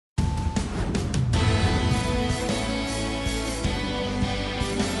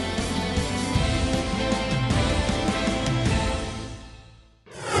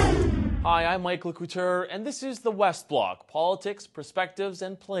Hi, I'm Michael Couture, and this is the West Block, politics, perspectives,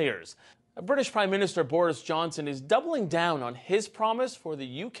 and players. British Prime Minister Boris Johnson is doubling down on his promise for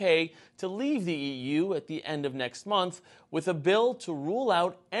the UK to leave the EU at the end of next month with a bill to rule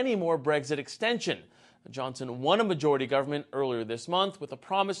out any more Brexit extension. Johnson won a majority government earlier this month with a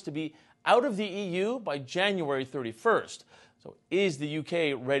promise to be out of the EU by January 31st. So is the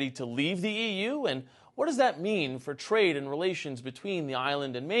UK ready to leave the EU, and what does that mean for trade and relations between the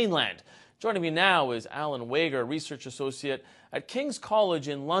island and mainland? Joining me now is Alan Wager, Research Associate at King's College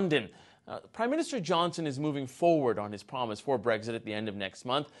in London. Prime Minister Johnson is moving forward on his promise for Brexit at the end of next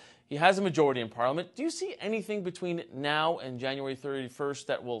month. He has a majority in Parliament. Do you see anything between now and January 31st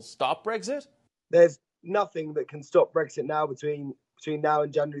that will stop Brexit? There's nothing that can stop Brexit now between now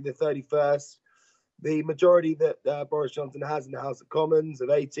and January the 31st. The majority that Boris Johnson has in the House of Commons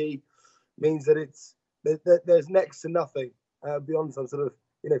of 80 means that there's next to nothing beyond some sort of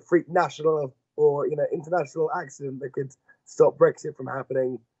freak national or international accident that could stop Brexit from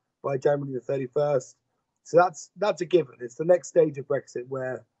happening by January the 31st. So that's a given. It's the next stage of Brexit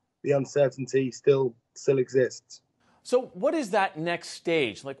where the uncertainty still exists. So what is that next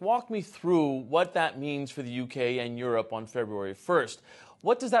stage? Walk me through what that means for the UK and Europe on February 1st.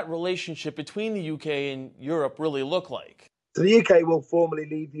 What does that relationship between the UK and Europe really look like? So the UK will formally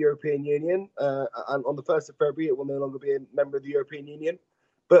leave the European Union, and on the 1st of February, it will no longer be a member of the European Union.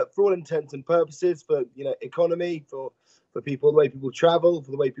 But for all intents and purposes, for economy, for people, the way people travel,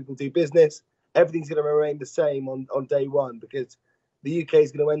 for the way people do business, everything's going to remain the same on day one, because the UK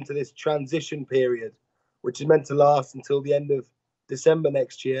is going to enter this transition period, which is meant to last until the end of December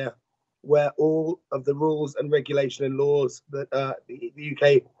next year, where all of the rules and regulation and laws that the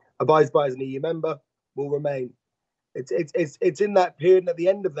UK abides by as an EU member will remain. It's in that period, and at the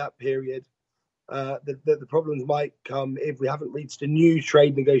end of that period, that the problems might come if we haven't reached a new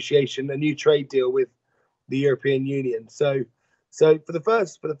trade negotiation, a new trade deal with the European Union. So for the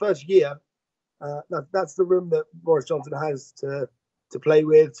first year, that's the room that Boris Johnson has to play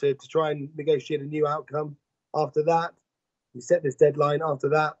with to try and negotiate a new outcome. After that, you set this deadline. After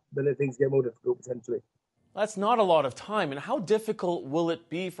that, then things get more difficult potentially. That's not a lot of time. And how difficult will it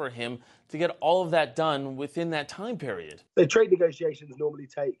be for him to get all of that done within that time period? So trade negotiations normally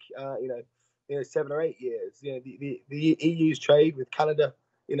take 7 or 8 years. The EU's trade with Canada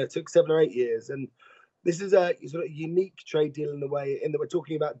took 7 or 8 years, and this is a sort of unique trade deal in the way in that we're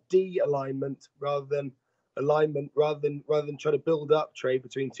talking about de-alignment rather than alignment, rather than trying to build up trade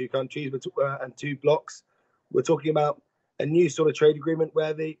between two countries and two blocks. We're talking about a new sort of trade agreement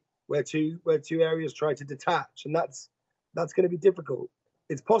where two areas try to detach, and that's going to be difficult.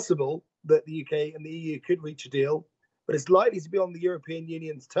 It's possible that the UK and the EU could reach a deal, but it's likely to be on the European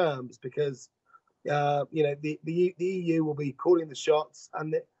Union's terms, because the EU will be calling the shots,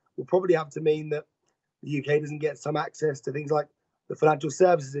 and it will probably have to mean that the UK doesn't get some access to things like the financial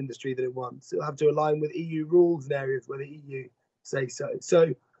services industry that it wants. It'll have to align with EU rules in areas where the EU say so.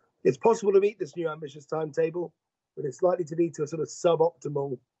 So it's possible to meet this new ambitious timetable, but it's likely to lead to a sort of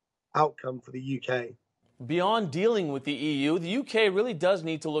suboptimal outcome for the UK. Beyond dealing with the EU, the UK really does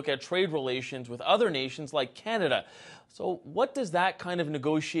need to look at trade relations with other nations like Canada. So what does that kind of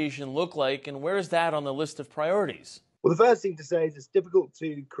negotiation look like, and where is that on the list of priorities? Well, the first thing to say is it's difficult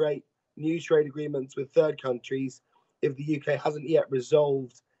to create new trade agreements with third countries if the UK hasn't yet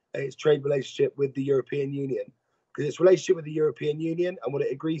resolved its trade relationship with the European Union. Because its relationship with the European Union and what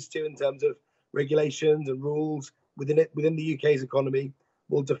it agrees to in terms of regulations and rules within the UK's economy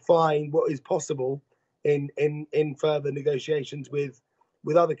will define what is possible in further negotiations with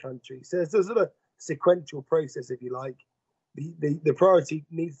other countries. So it's a sort of sequential process, if you like. The priority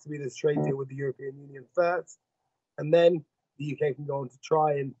needs to be this trade deal with the European Union first, and then the UK can go on to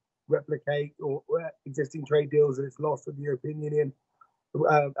try and replicate or existing trade deals that it's lost with the European Union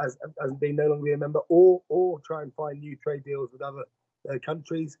as being no longer a member, or try and find new trade deals with other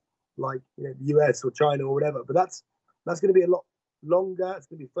countries like the US or China or whatever. But that's going to be a lot longer. It's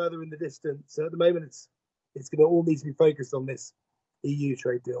going to be further in the distance. So at the moment, it's going to all need to be focused on this EU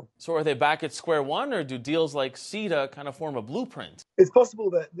trade deal. So are they back at square one, or do deals like CETA kind of form a blueprint? It's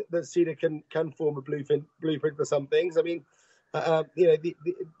possible that CETA can form a blueprint for some things. I mean,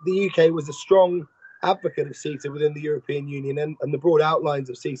 the UK was a strong advocate of CETA within the European Union, and the broad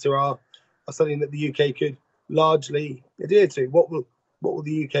outlines of CETA are something that the UK could largely adhere to. What will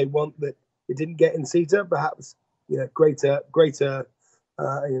the UK want that it didn't get in CETA? Perhaps greater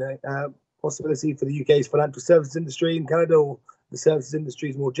possibility for the UK's financial services industry in Canada, or the services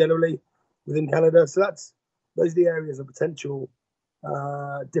industries more generally within Canada. So those are the areas of potential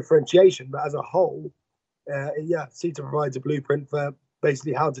differentiation. But as a whole, CETA provides a blueprint for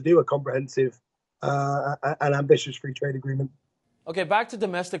basically how to do a comprehensive and ambitious free trade agreement. Okay, back to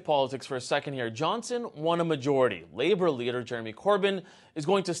domestic politics for a second here. Johnson won a majority. Labour leader Jeremy Corbyn is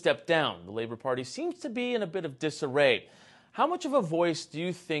going to step down. The Labour Party seems to be in a bit of disarray. How much of a voice do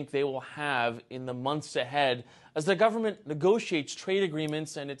you think they will have in the months ahead as the government negotiates trade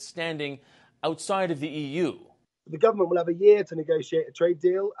agreements and its standing outside of the EU? The government will have a year to negotiate a trade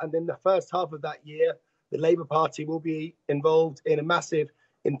deal, and in the first half of that year, the Labour Party will be involved in a massive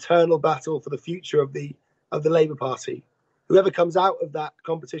internal battle for the future of the Labour Party. Whoever comes out of that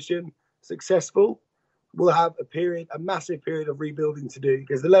competition successful will have a massive period of rebuilding to do,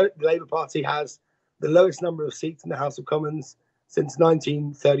 because the Labour Party has the lowest number of seats in the House of Commons since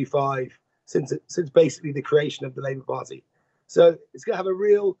 1935, since basically the creation of the Labour Party. So it's going to have a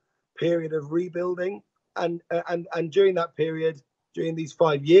real period of rebuilding, and during that period, during these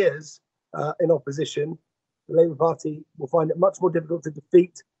 5 years in opposition, the Labour Party will find it much more difficult to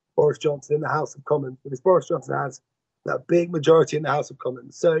defeat Boris Johnson in the House of Commons, because Boris Johnson has that big majority in the House of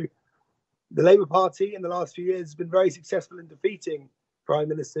Commons. So the Labour Party in the last few years has been very successful in defeating prime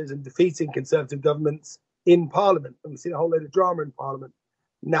ministers and defeating Conservative governments in Parliament. And we've seen a whole load of drama in Parliament.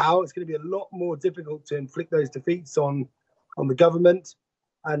 Now it's going to be a lot more difficult to inflict those defeats on the government,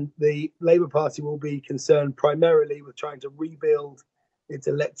 and the Labour Party will be concerned primarily with trying to rebuild its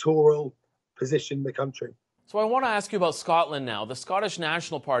electoral position in the country. So I want to ask you about Scotland now. The Scottish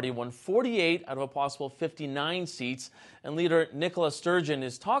National Party won 48 out of a possible 59 seats, and leader Nicola Sturgeon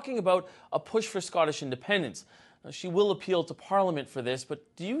is talking about a push for Scottish independence. Now, she will appeal to Parliament for this, but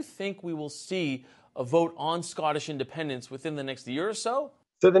do you think we will see a vote on Scottish independence within the next year or so?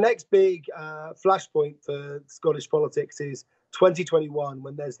 So the next big flashpoint for Scottish politics is 2021,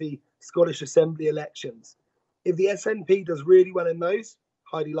 when there's the Scottish Assembly elections. If the SNP does really well in those,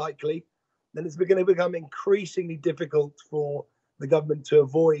 highly likely, then it's going to become increasingly difficult for the government to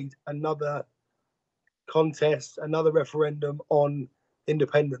avoid another contest, another referendum on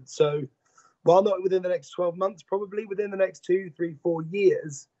independence. So while not within the next 12 months, probably within the next 2, 3, 4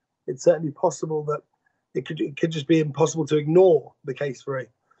 years, it's certainly possible that it could just be impossible to ignore the case for a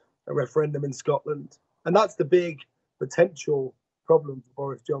referendum in Scotland. And that's the big potential problem for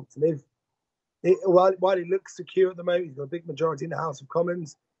Boris Johnson. While he looks secure at the moment, he's got a big majority in the House of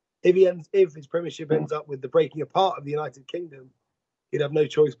Commons. If his premiership ends up with the breaking apart of the United Kingdom, he'd have no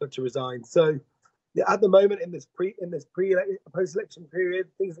choice but to resign. So at the moment, in this post-election period,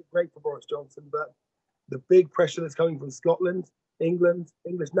 things look great for Boris Johnson, but the big pressure that's coming from Scotland, England,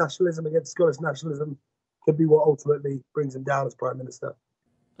 English nationalism against Scottish nationalism could be what ultimately brings him down as Prime Minister.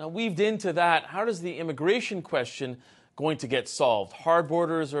 Now, weaved into that, how does the immigration question going to get solved? Hard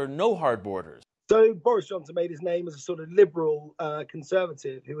borders or no hard borders? So Boris Johnson made his name as a sort of liberal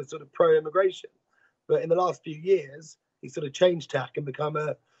conservative who was sort of pro-immigration. But in the last few years, he sort of changed tack and become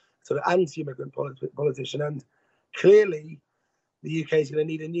a sort of anti-immigrant politician. And clearly, the UK is going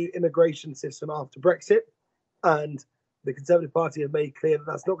to need a new immigration system after Brexit. And the Conservative Party have made clear that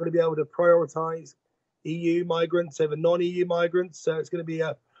that's not going to be able to prioritise EU migrants over non-EU migrants. So it's going to be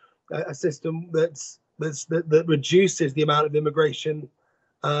a system that reduces the amount of immigration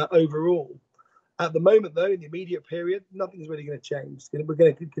overall. At the moment, though, in the immediate period, nothing's really going to change. We're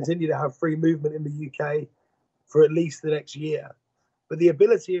going to continue to have free movement in the UK for at least the next year. But the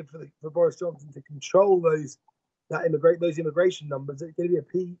ability for Boris Johnson to control those immigration numbers is going to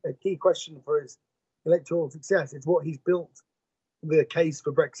be a key question for his electoral success. It's what he's built the case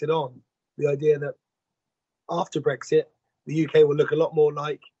for Brexit on. The idea that after Brexit, the UK will look a lot more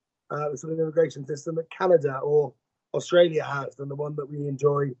like the sort of immigration system that Canada or Australia has than the one that we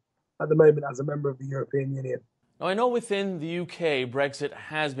enjoy at the moment as a member of the European Union. Now, I know within the UK, Brexit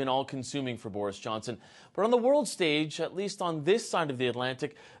has been all-consuming for Boris Johnson, but on the world stage, at least on this side of the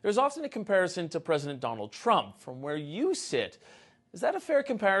Atlantic, there's often a comparison to President Donald Trump from where you sit. Is that a fair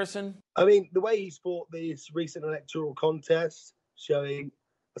comparison? I mean, the way he's fought these recent electoral contests, showing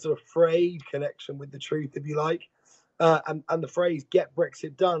a sort of frayed connection with the truth, if you like, and the phrase "get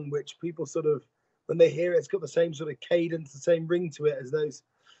Brexit done," which people sort of, when they hear it, it's got the same sort of cadence, the same ring to it as those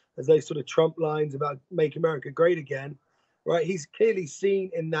sort of Trump lines about "Make America Great Again," right? He's clearly seen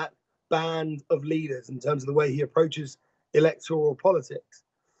in that band of leaders in terms of the way he approaches electoral politics.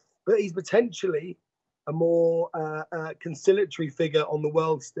 But he's potentially a more conciliatory figure on the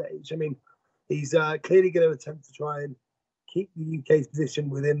world stage. I mean, he's clearly going to attempt to try and keep the UK's position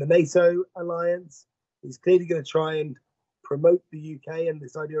within the NATO alliance. He's clearly going to try and promote the UK and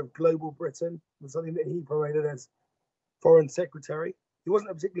this idea of global Britain, something that he promoted as foreign secretary. He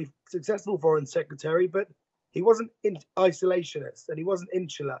wasn't a particularly successful foreign secretary, but he wasn't isolationist and he wasn't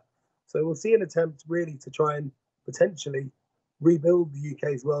insular. So we'll see an attempt really to try and potentially rebuild the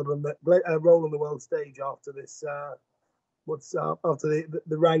UK's role on the world stage after this. After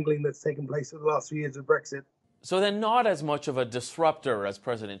the wrangling that's taken place over the last few years of Brexit. So then not as much of a disruptor as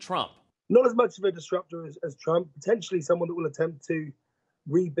President Trump. Not as much of a disruptor as Trump, potentially someone that will attempt to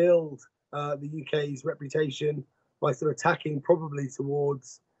rebuild the UK's reputation by sort of tacking probably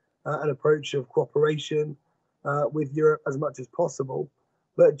towards an approach of cooperation with Europe as much as possible.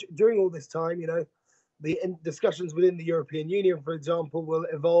 But during all this time, the discussions within the European Union, for example, will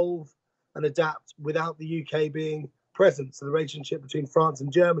evolve and adapt without the UK being present. So the relationship between France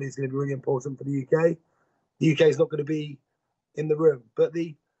and Germany is going to be really important for the UK. The UK is not going to be in the room, but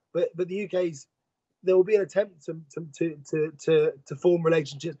the UK's there will be an attempt to form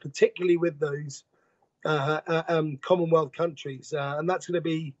relationships, particularly with those Commonwealth countries, and that's going to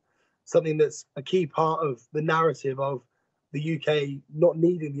be something that's a key part of the narrative of the UK not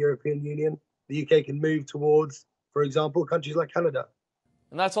needing the European Union. The UK can move towards, for example, countries like Canada.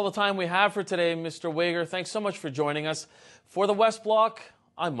 And that's all the time we have for today, Mr. Wager. Thanks so much for joining us. For the West Block,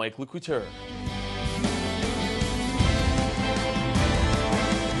 I'm Mike LeCouture.